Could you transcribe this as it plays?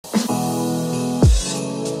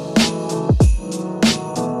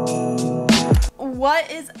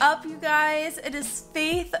What is up, you guys? It is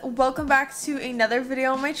Faith. Welcome back to another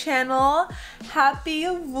video on my channel. Happy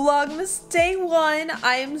Vlogmas Day 1.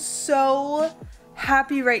 I am so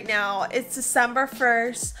happy right now. It's December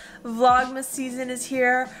 1st. Vlogmas season is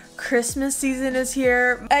here. Christmas season is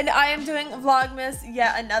here. And I am doing Vlogmas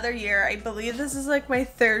yet another year. I believe this is like my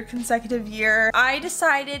third consecutive year. I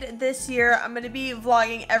decided this year I'm going to be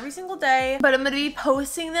vlogging every single day, but I'm going to be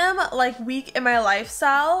posting them like week in my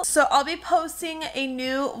lifestyle. So I'll be posting a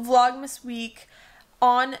new Vlogmas week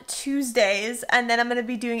on Tuesdays, and then I'm going to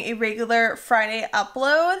be doing a regular Friday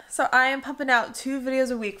upload. So I am pumping out 2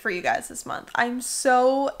 videos a week for you guys this month. I'm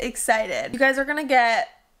so excited. You guys are going to get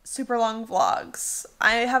super long vlogs.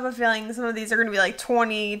 I have a feeling some of these are going to be like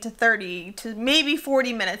 20 to 30 to maybe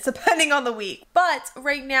 40 minutes depending on the week. But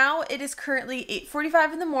right now it is currently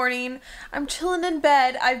 8:45 in the morning. I'm chilling in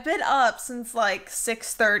bed. I've been up since like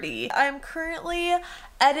 6:30. I'm currently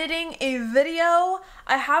editing a video.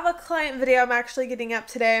 I have a client video I'm actually getting up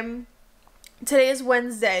today. Today is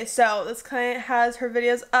Wednesday, so this client has her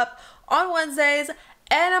videos up on Wednesdays.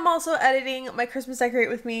 And I'm also editing my Christmas Decorate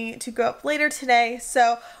With Me to go up later today.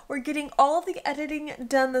 So we're getting all of the editing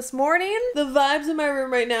done this morning. The vibes in my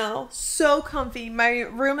room right now, so comfy. My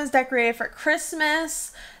room is decorated for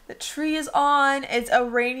Christmas. The tree is on. It's a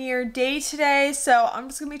rainier day today, so I'm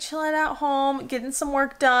just gonna be chilling at home, getting some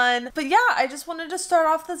work done. But yeah, I just wanted to start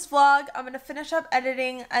off this vlog. I'm gonna finish up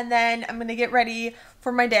editing and then I'm gonna get ready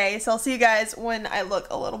for my day. So I'll see you guys when I look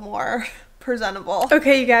a little more presentable.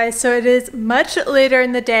 Okay, you guys, so it is much later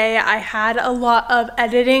in the day. I had a lot of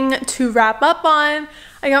editing to wrap up on.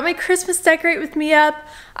 I got my Christmas Decorate With Me up.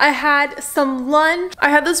 I had some lunch. I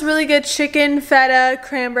had this really good chicken feta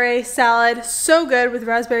cranberry salad. So good with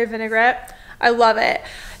raspberry vinaigrette. I love it.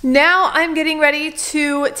 Now I'm getting ready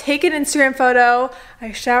to take an Instagram photo.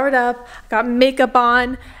 I showered up, got makeup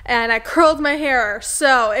on, and I curled my hair.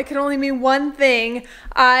 So it can only mean one thing.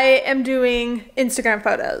 I am doing Instagram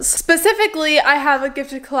photos. Specifically, I have a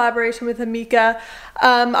gifted collaboration with Amika.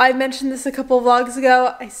 I mentioned this a couple vlogs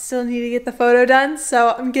ago. I still need to get the photo done,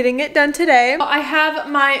 so I'm getting it done today. I have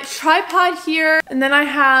my tripod here, and then I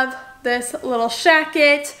have this little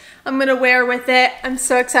shacket I'm gonna wear with it. I'm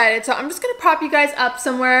so excited. So I'm just gonna prop you guys up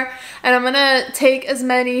somewhere and I'm gonna take as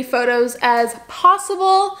many photos as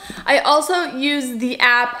possible. I also use the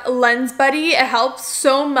app Lens Buddy. It helps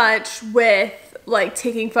so much with like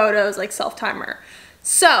taking photos, like self-timer.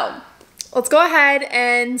 So let's go ahead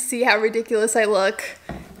and see how ridiculous I look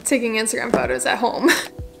taking Instagram photos at home.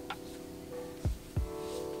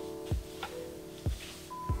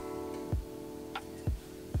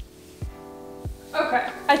 Okay,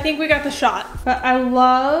 I think we got the shot, but I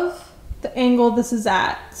love the angle this is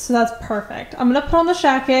at, so that's perfect. I'm gonna put on the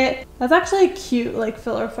jacket. That's actually a cute like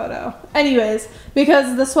filler photo. Anyways,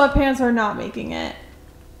 because the sweatpants are not making it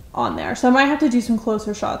on there, so I might have to do some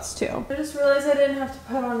closer shots too. I just realized I didn't have to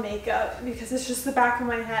put on makeup because it's just the back of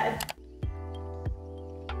my head.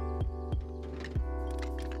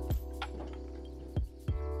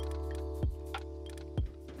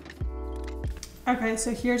 Okay,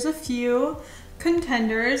 so here's a few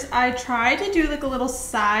contenders. I tried to do like a little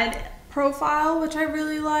side profile, which I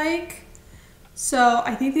really like. So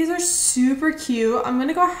I think these are super cute. I'm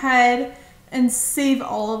gonna go ahead and save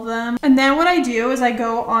all of them. And then what I do is I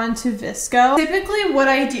go on to Visco. Typically what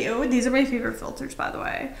I do, these are my favorite filters by the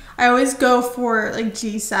way. I always go for like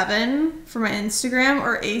G7 for my Instagram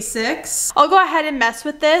or A6. I'll go ahead and mess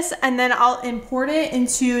with this and then I'll import it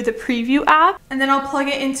into the preview app. And then I'll plug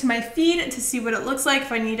it into my feed to see what it looks like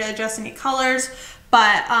if I need to adjust any colors.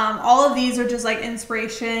 But all of these are just like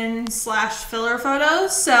inspiration / filler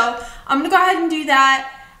photos. So I'm gonna go ahead and do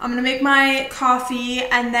that. I'm gonna make my coffee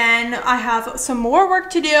and then I have some more work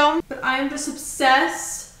to do. But I'm just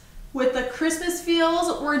obsessed with the Christmas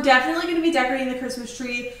feels. We're definitely gonna be decorating the Christmas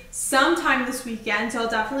tree sometime this weekend, so I'll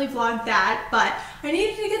definitely vlog that. But I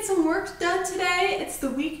needed to get some work done today. It's the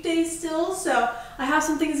weekday still, so I have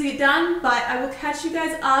some things to get done, but I will catch you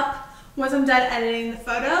guys up once I'm done editing the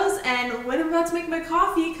photos and when I'm about to make my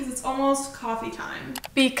coffee because it's almost coffee time.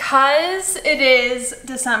 Because it is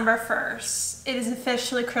December 1st, it is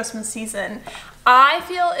officially Christmas season, I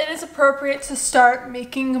feel it is appropriate to start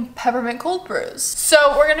making peppermint cold brews. So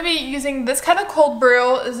we're gonna be using this kind of cold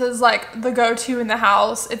brew. This is like the go-to in the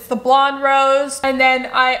house. It's the blonde rose. And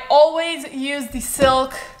then I always use the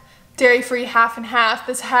Silk dairy-free half and half.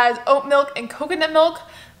 This has oat milk and coconut milk.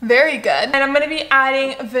 Very good. And I'm gonna be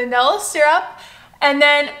adding vanilla syrup and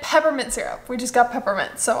then peppermint syrup. We just got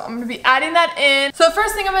peppermint, so I'm gonna be adding that in. So the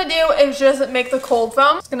first thing I'm gonna do is just make the cold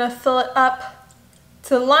foam. Just gonna fill it up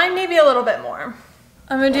to the line, maybe a little bit more.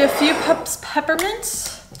 I'm gonna do a few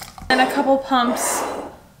peppermint. And a couple pumps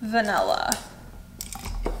vanilla.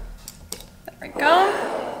 There we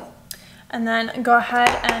go. And then go ahead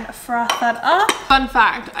and froth that up. Fun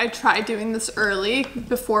fact, I tried doing this early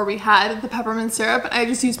before we had the peppermint syrup, and I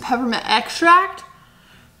just used peppermint extract.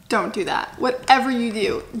 Don't do that. Whatever you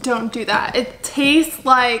do, don't do that. It tastes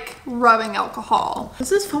like rubbing alcohol.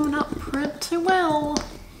 This is foaming up pretty well.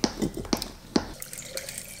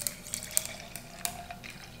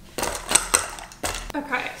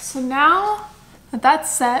 Okay, so now that that's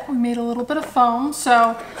set, we made a little bit of foam,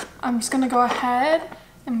 so I'm just gonna go ahead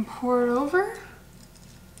and pour it over.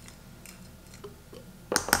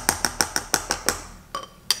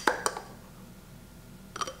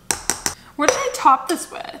 What did I top this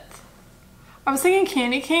with? I was thinking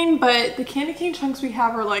candy cane, but the candy cane chunks we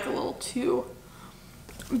have are like a little too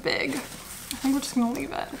big. I think we're just gonna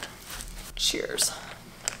leave it. Cheers.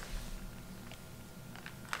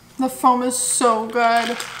 The foam is so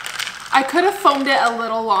good. I could have foamed it a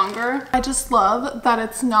little longer. I just love that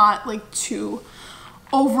it's not like too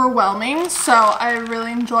overwhelming, so I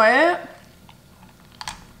really enjoy it.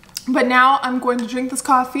 But now I'm going to drink this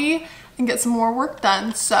coffee and get some more work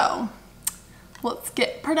done, so let's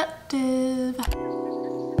get productive.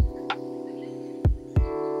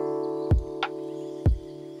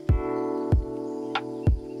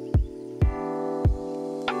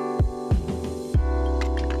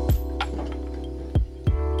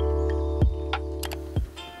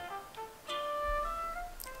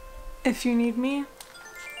 If you need me,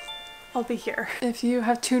 I'll be here. If you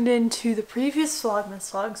have tuned into the previous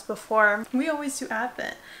Vlogmas vlogs before, we always do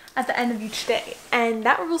Advent at the end of each day, and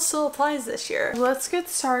that rule still applies this year. Let's get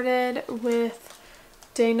started with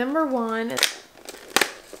day number 1.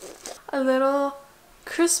 A little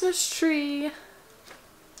Christmas tree.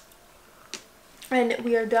 And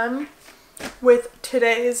we are done with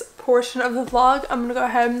today's portion of the vlog. I'm gonna go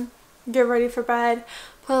ahead and get ready for bed,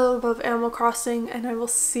 play a little bit of Animal Crossing, and I will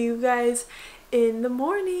see you guys in the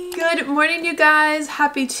morning. Good morning, you guys.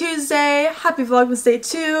 Happy Tuesday. Happy Vlogmas Day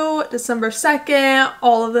 2, December 2nd,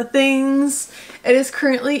 all of the things. It is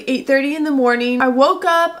currently 8:30 in the morning. I woke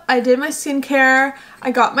up, I did my skincare,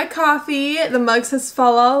 I got my coffee. The mug says fa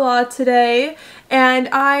la la today, and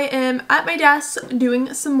I am at my desk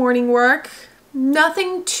doing some morning work.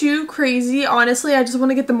 Nothing too crazy, honestly. I just want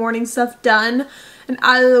to get the morning stuff done and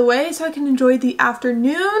out of the way so I can enjoy the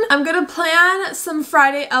afternoon. I'm gonna plan some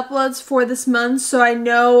Friday uploads for this month so I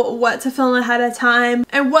know what to film ahead of time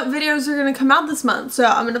and what videos are gonna come out this month. So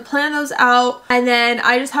I'm gonna plan those out, and then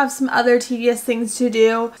I just have some other tedious things to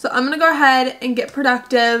do. So I'm gonna go ahead and get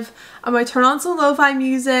productive. I'm gonna turn on some lo-fi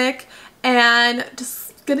music and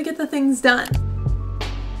just gonna get the things done.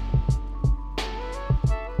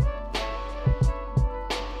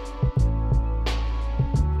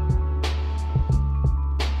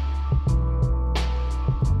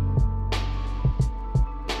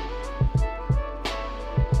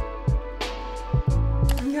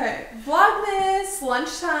 Okay, Vlogmas,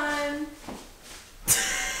 lunchtime.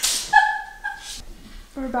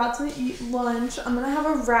 We're about to eat lunch. I'm gonna have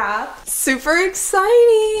a wrap. Super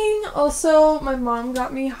exciting. Also, my mom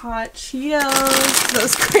got me hot Cheetos. I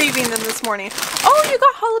was craving them this morning. Oh, you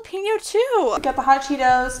got jalapeno too. Got the hot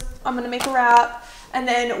Cheetos. I'm gonna make a wrap, and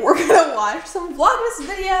then we're gonna watch some Vlogmas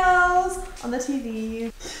videos on the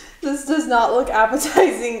TV. This does not look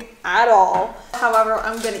appetizing at all. However,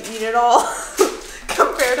 I'm gonna eat it all.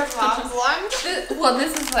 Compared to mom's lunch. Well,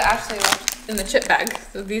 this is what Ashley left in the chip bag.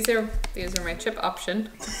 So these are my chip option.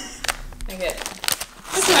 I get.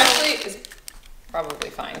 This actually is probably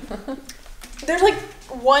fine. There's like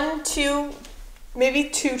 1, 2, maybe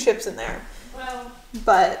 2 chips in there. Well,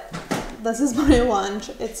 but this is my lunch.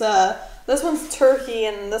 It's this one's turkey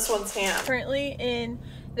and this one's ham. Currently in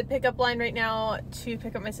the pickup line right now to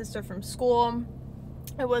pick up my sister from school.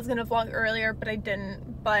 I was gonna vlog earlier, but I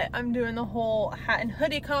didn't. But I'm doing the whole hat and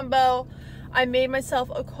hoodie combo. I made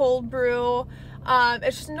myself a cold brew.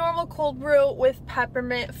 It's just normal cold brew with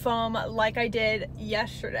peppermint foam like I did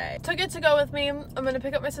yesterday. Took it to go with me. I'm gonna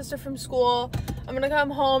pick up my sister from school. I'm gonna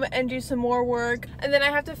come home and do some more work. And then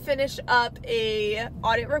I have to finish up a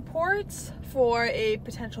audit report for a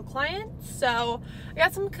potential client. So I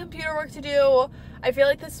got some computer work to do. I feel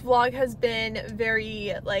like this vlog has been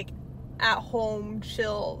very like at home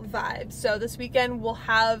chill vibes. So this weekend we'll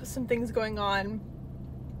have some things going on,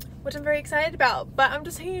 which I'm very excited about. But I'm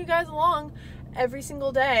just taking you guys along every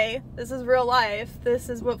single day. This is real life. This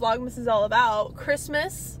is what Vlogmas is all about.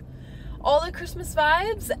 Christmas, all the Christmas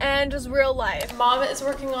vibes, and just real life. Mom is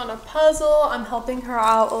working on a puzzle. I'm helping her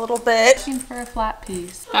out a little bit. looking for a flat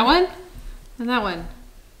piece. That one? And that one.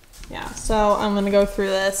 Yeah, so I'm gonna go through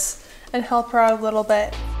this and help her out a little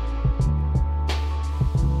bit.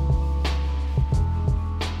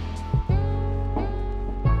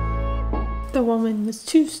 The woman was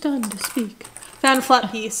too stunned to speak. Found a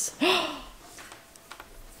flat piece. I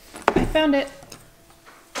found it.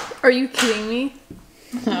 Are you kidding me?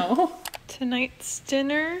 No. Tonight's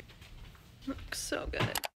dinner looks so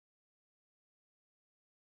good.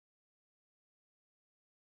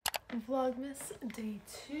 Vlogmas day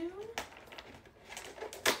 2.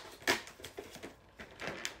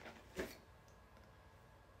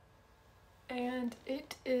 And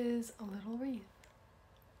it is a little wreath.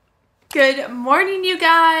 Good morning, you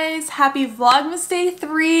guys. Happy Vlogmas day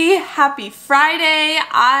 3. Happy Friday.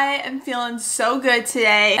 I am feeling so good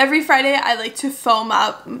today. Every Friday I like to foam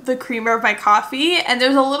up the creamer of my coffee, and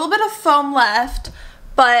there's a little bit of foam left,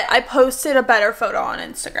 but I posted a better photo on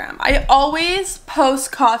Instagram. I always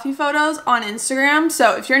post coffee photos on Instagram,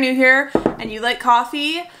 so if you're new here and you like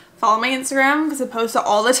coffee, follow my Instagram because I post it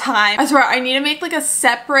all the time. I swear I need to make like a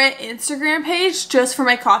separate Instagram page just for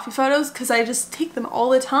my coffee photos because I just take them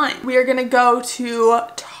all the time. We are gonna go to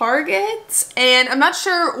Target, and I'm not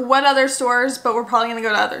sure what other stores, but we're probably gonna go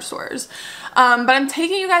to other stores. But I'm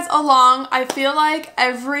taking you guys along. I feel like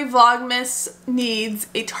every Vlogmas needs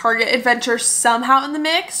a Target adventure somehow in the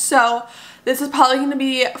mix, so this is probably going to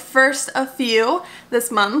be first a few this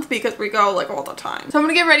month because we go like all the time. So I'm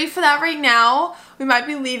going to get ready for that right now. We might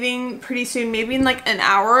be leaving pretty soon, maybe in like an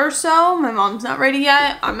hour or so. My mom's not ready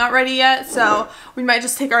yet. I'm not ready yet. So we might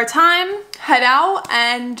just take our time, head out,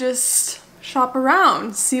 and just shop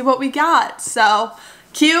around, see what we got. So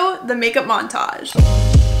cue the makeup montage.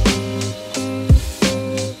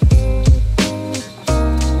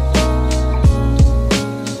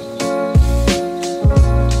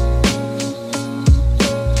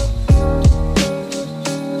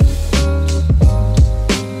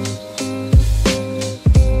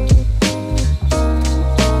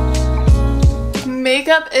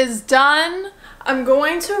 Makeup is done. I'm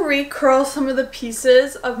going to recurl some of the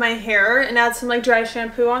pieces of my hair and add some like dry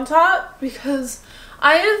shampoo on top because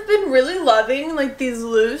I have been really loving like these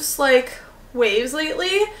loose like waves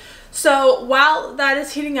lately. So while that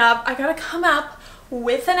is heating up, I gotta come up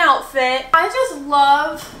with an outfit. I just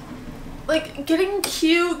love like getting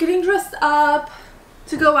cute, getting dressed up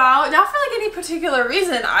to go out, not for like any particular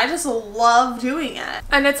reason. I just love doing it.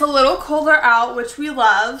 And it's a little colder out, which we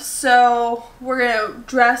love, so we're gonna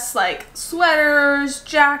dress like sweaters,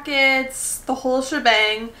 jackets, the whole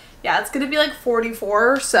shebang. Yeah, it's gonna be like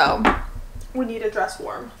 44, so we need to dress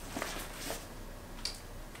warm.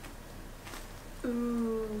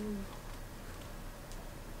 Ooh,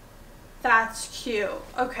 that's cute.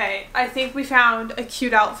 Okay, I think we found a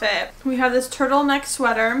cute outfit. We have this turtleneck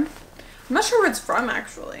sweater. I'm not sure where it's from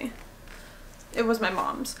actually. It was my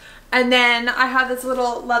mom's. And then I have this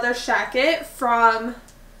little leather jacket from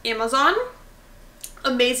Amazon.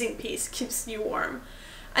 Amazing piece, keeps you warm.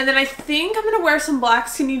 And then I think I'm gonna wear some black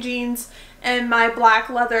skinny jeans and my black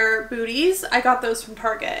leather booties. I got those from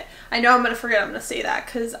Target. I know I'm gonna forget I'm gonna say that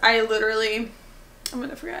because I'm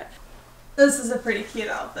gonna forget. This is a pretty cute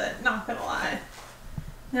outfit, not gonna lie.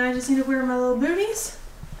 Now I just need to wear my little booties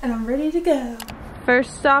and I'm ready to go.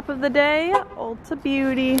 First stop of the day, Ulta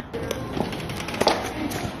Beauty.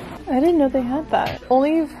 I didn't know they had that.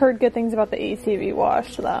 Only heard good things about the ACV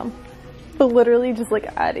wash though. But literally just like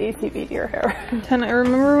add ACV to your hair. 10, I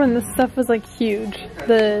remember when this stuff was like huge.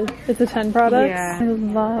 It's a 10 products. Yeah. I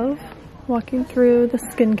love walking through the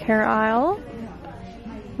skincare aisle.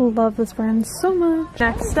 Love this brand so much.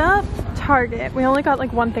 Next up, Target. We only got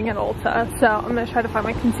like one thing at Ulta, so I'm gonna try to find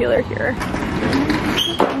my concealer here.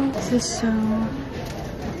 This is so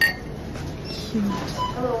cute.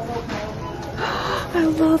 I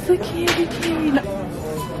love the candy cane.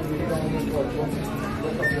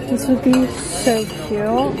 This would be so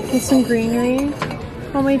cute with some greenery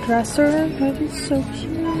on my dresser. That'd be so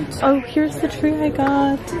cute. Oh, here's the tree I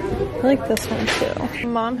got. I like this one too.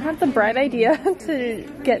 Mom had the bright idea to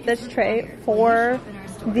get this tray for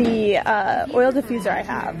the oil diffuser I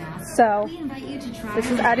have. So this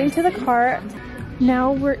is adding to the cart.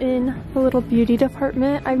 Now we're in the little beauty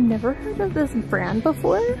department. I've never heard of this brand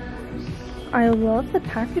before. I love the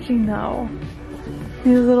packaging though.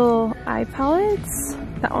 These little eye palettes.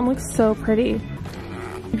 That one looks so pretty.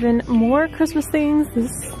 Even more Christmas things.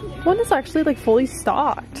 This one is actually like fully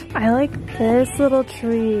stocked. I like this little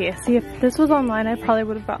tree. See, if this was online, I probably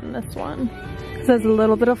would have gotten this one. It has a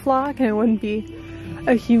little bit of flock and it wouldn't be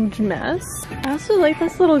a huge mess. I also like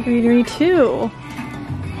this little greenery too.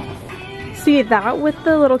 See that with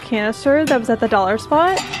the little canister that was at the dollar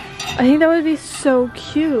spot? I think that would be so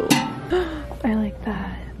cute. I like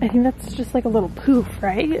that. I think that's just like a little poof,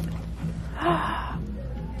 right?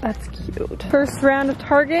 That's cute. First round of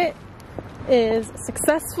Target is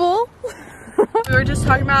successful. We were just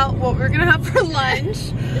talking about what we were gonna have for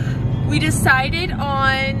lunch. We decided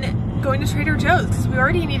on going to Trader Joe's because we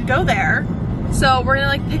already need to go there. So we're gonna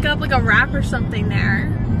like pick up like a wrap or something there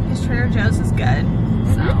because Trader Joe's is good.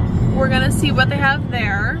 So we're gonna see what they have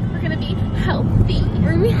there. We're gonna be healthy.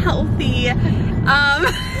 We're gonna be healthy.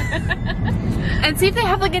 And see if they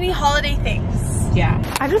have like any holiday things. Yeah.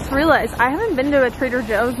 I just realized I haven't been to a Trader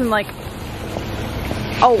Joe's in like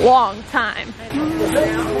a long time.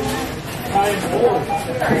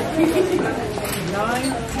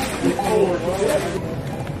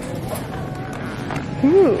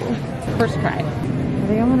 Ooh. First try. I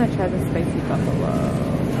think I want to try the spicy buffalo.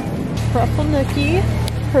 Truffle nookie.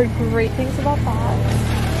 Heard great things about that.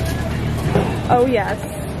 Oh yes.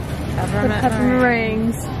 Peppermint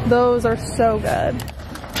meringues. Those are so good.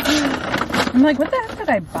 I'm like, what the heck did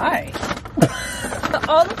I buy?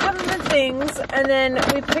 All the peppermint things, and then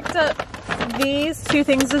we picked up these two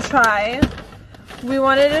things to try. We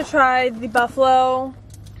wanted to try the buffalo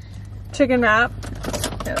chicken wrap.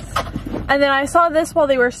 Yes. And then I saw this while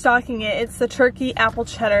they were stocking it. It's the turkey apple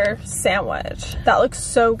cheddar sandwich. That looks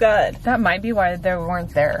so good. That might be why they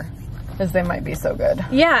weren't there, because they might be so good.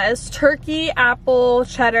 Yeah, it's turkey, apple,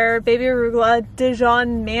 cheddar, baby arugula,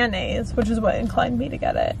 Dijon mayonnaise, which is what inclined me to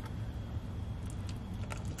get it.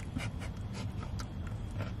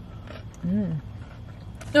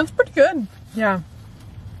 That's pretty good. Yeah.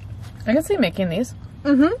 I can see making these.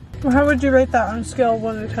 Mm-hmm. How would you rate that on a scale of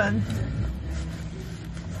 1 to 10?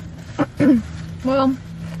 Well,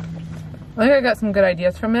 I think I got some good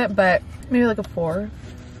ideas from it, but maybe like a 4.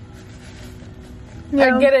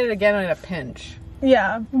 Yeah. I'd get it again in a pinch.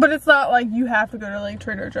 Yeah, but it's not like you have to go to like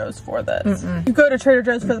Trader Joe's for this. You go to Trader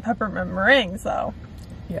Joe's for the peppermint meringues though.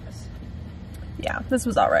 Yes. Yeah, this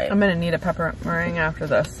was alright. I'm gonna need a peppermint meringue after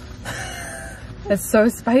this. It's so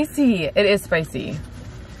spicy. It is spicy.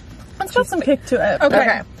 Let's put some kick to it.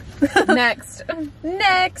 Okay. Next.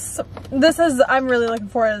 Next. This is, I'm really looking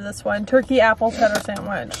forward to this one. Turkey apple cheddar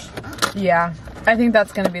sandwich. Yeah. I think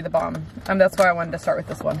that's gonna be the bomb. That's why I wanted to start with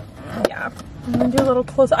this one. Yeah. I'm gonna do a little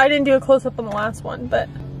close. I didn't do a close up on the last one, but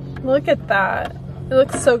look at that. It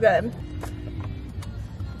looks so good.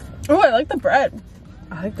 Oh, I like the bread.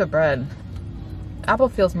 I like the bread. Apple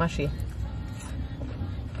feels mushy.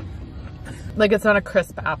 Like it's not a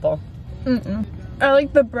crisp apple. I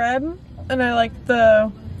like the bread, and I like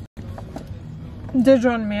the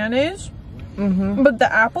Dijon mayonnaise. But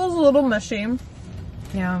the apple's a little mushy.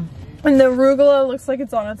 Yeah. And the arugula looks like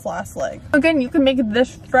it's on its last leg. Again, you can make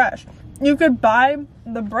this fresh. You could buy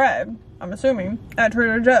the bread, I'm assuming, at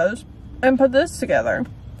Trader Joe's and put this together.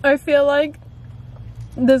 I feel like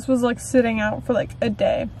this was like sitting out for like a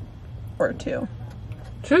day or two.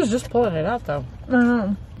 She was just pulling it out though. I don't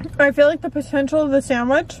know. I feel like the potential of the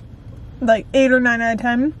sandwich, like 8 or 9 out of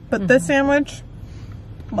 10, but this sandwich,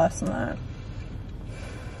 less than that.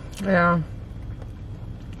 Yeah.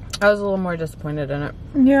 I was a little more disappointed in it.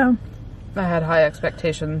 Yeah. I had high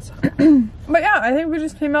expectations. But yeah, I think we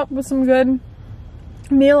just came up with some good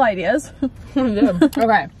meal ideas.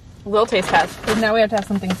 Okay. Little taste test. Because now we have to have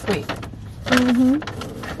something sweet.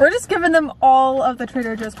 We're just giving them all of the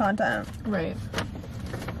Trader Joe's content. Right.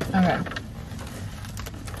 Okay.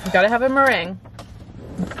 You gotta have a meringue.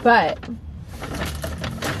 But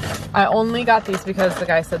I only got these because the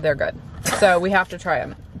guy said they're good. So we have to try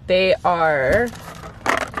them. They are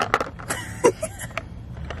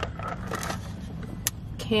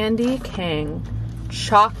Candy King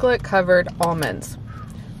chocolate covered almonds.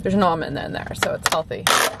 There's an almond in there, so it's healthy.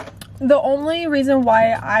 The only reason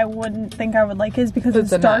why I wouldn't think I would like it is because it's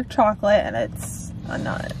dark chocolate and it's a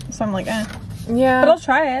nut. So I'm like, eh. Yeah. But I'll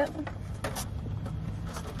try it.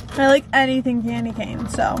 I like anything candy cane,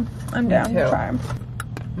 so I'm down to try.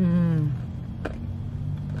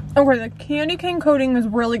 Okay, the candy cane coating is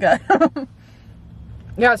really good.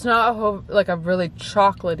 Yeah, it's not a really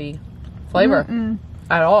chocolatey flavor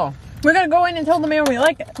at all. We're gonna go in and tell the man we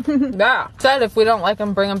like it. Yeah. Said if we don't like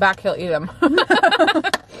them, bring them back, he'll eat them.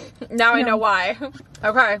 Now I know why.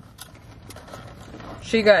 Okay.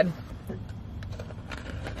 She good.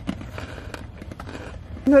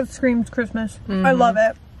 That screams Christmas. I love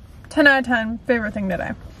it. 10 out of 10. Favorite thing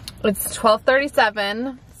today. It's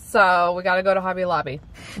 12:37, so we gotta go to Hobby Lobby.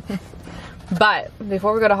 But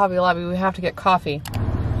before we go to Hobby Lobby, we have to get coffee.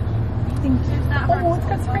 Thank you. Oh, it's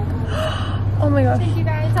got sprinkles. Oh my gosh. Thank you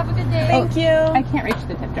guys. Have a good day. Thank you. I can't reach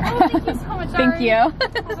the tip jar. Oh, thank you so much. Thank you.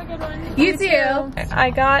 Have a good one. You too.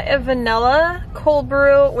 I got a vanilla cold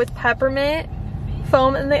brew with peppermint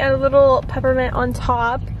foam, and they add a little peppermint on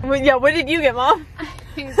top. Yeah, what did you get, Mom?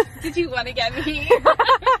 Did you want to get me?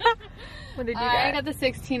 What did you get? I got the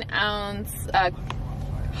 16-ounce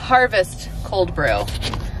Harvest cold brew.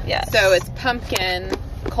 Yeah. So it's pumpkin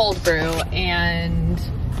cold brew and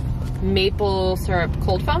maple syrup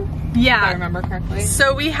cold foam. Yeah. If I remember correctly.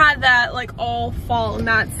 So we had that like all fall, and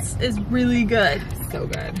that is really good. So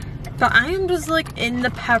good. But I am just like in the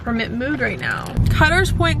peppermint mood right now.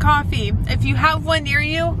 Cutter's Point Coffee. If you have one near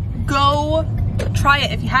you, go try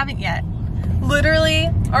it if you haven't yet. Literally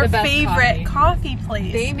our favorite coffee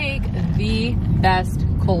place. They make the best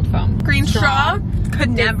cold foam. Green Straw could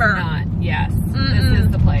never. Not. Yes. This is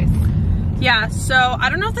the place. Yeah, so I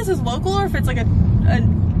don't know if this is local or if it's like a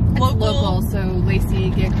local. So Lacey,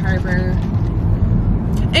 Gig Harbor.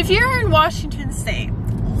 If you're in Washington State,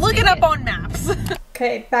 look it up on maps.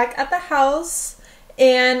 Okay, back at the house,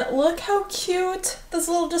 and look how cute this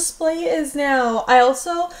little display is now. I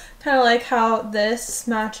also kind of like how this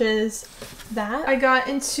matches that. I got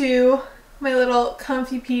into my little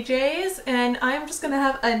comfy PJs, and I'm just gonna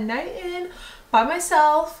have a night in by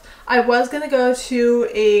myself. I was gonna go to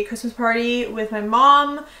a Christmas party with my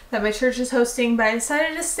mom that my church is hosting, but I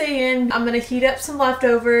decided to stay in. I'm gonna heat up some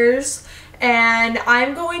leftovers, and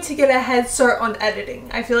I'm going to get a head start on editing.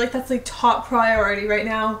 I feel like that's like top priority right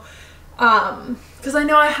now, because I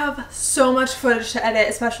know I have so much footage to edit,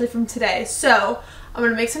 especially from today. So I'm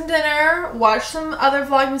gonna make some dinner, watch some other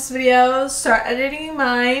Vlogmas videos, start editing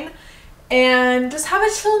mine, and just have a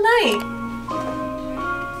chill night.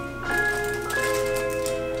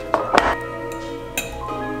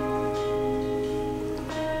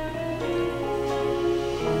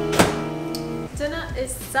 Dinner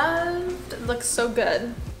is served. It looks so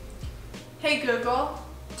good. Hey Google,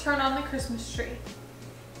 turn on the Christmas tree.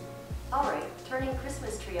 Alright, turning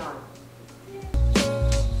Christmas tree on.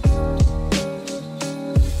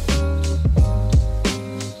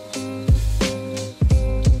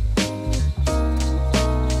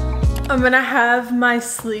 I'm gonna have my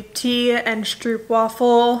sleep tea and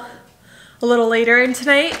stroopwafel a little later in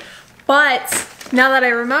tonight, but now that I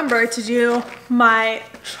remember to do my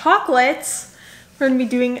chocolates, we're gonna be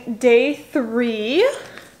doing day 3.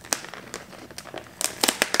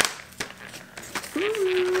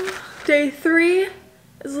 Day 3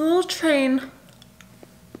 is a little train.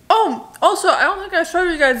 Oh, also, I don't think I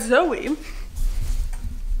showed you guys Zoe.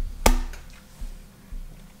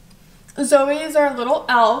 Zoe is our little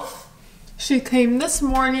elf. She came this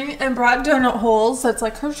morning and brought donut holes. That's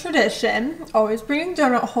like her tradition. Always bringing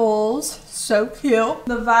donut holes. So cute.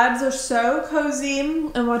 The vibes are so cozy.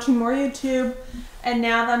 I'm watching more YouTube. And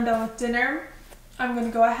now that I'm done with dinner, I'm gonna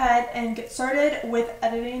go ahead and get started with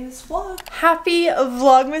editing this vlog. Happy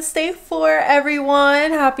Vlogmas Day 4,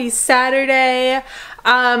 everyone. Happy Saturday.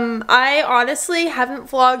 I honestly haven't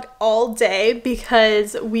vlogged all day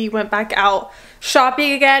because we went back out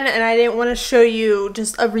shopping again, and I didn't want to show you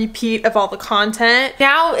just a repeat of all the content.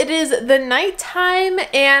 Now it is the nighttime,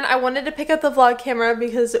 and I wanted to pick up the vlog camera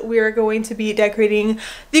because we are going to be decorating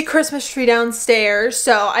the Christmas tree downstairs,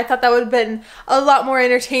 so I thought that would have been a lot more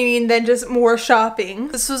entertaining than just more shopping.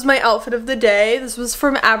 This was my outfit of the day. This was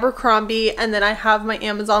from Abercrombie, and then I have my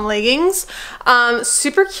Amazon leggings.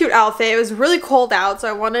 Super cute outfit. It was really cold out, so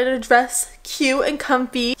I wanted to dress cute and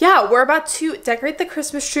comfy. Yeah, we're about to decorate the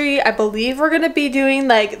Christmas tree. I believe we're gonna be doing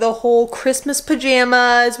like the whole Christmas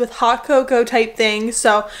pajamas with hot cocoa type thing,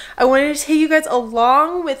 so I wanted to take you guys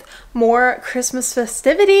along with more Christmas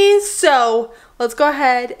festivities. So let's go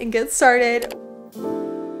ahead and get started.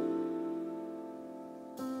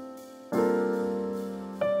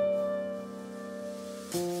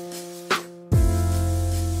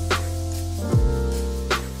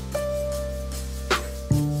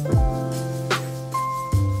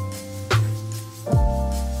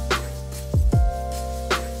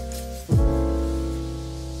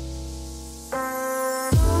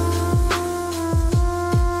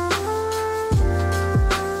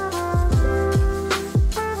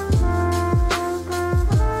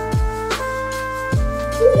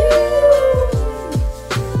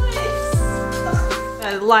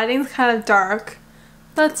 The lighting's kind of dark.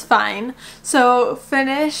 That's fine. So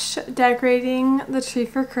finished decorating the tree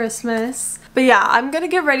for Christmas. But yeah, I'm gonna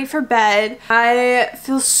get ready for bed. I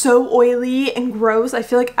feel so oily and gross. I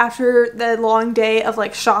feel like after the long day of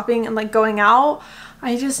like shopping and like going out,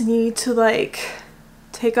 I just need to like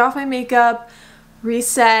take off my makeup,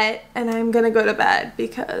 reset, and I'm gonna go to bed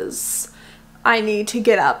because I need to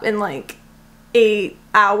get up in like 8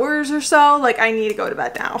 hours or so. Like I need to go to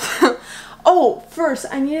bed now. Oh, first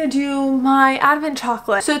I need to do my advent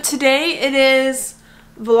chocolate. So today it is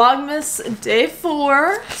Vlogmas Day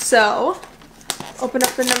 4. So open up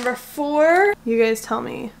the number 4. You guys tell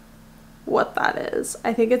me what that is.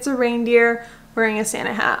 I think it's a reindeer wearing a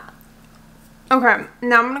Santa hat. Okay,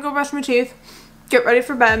 now I'm gonna go brush my teeth get ready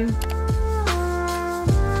for bed.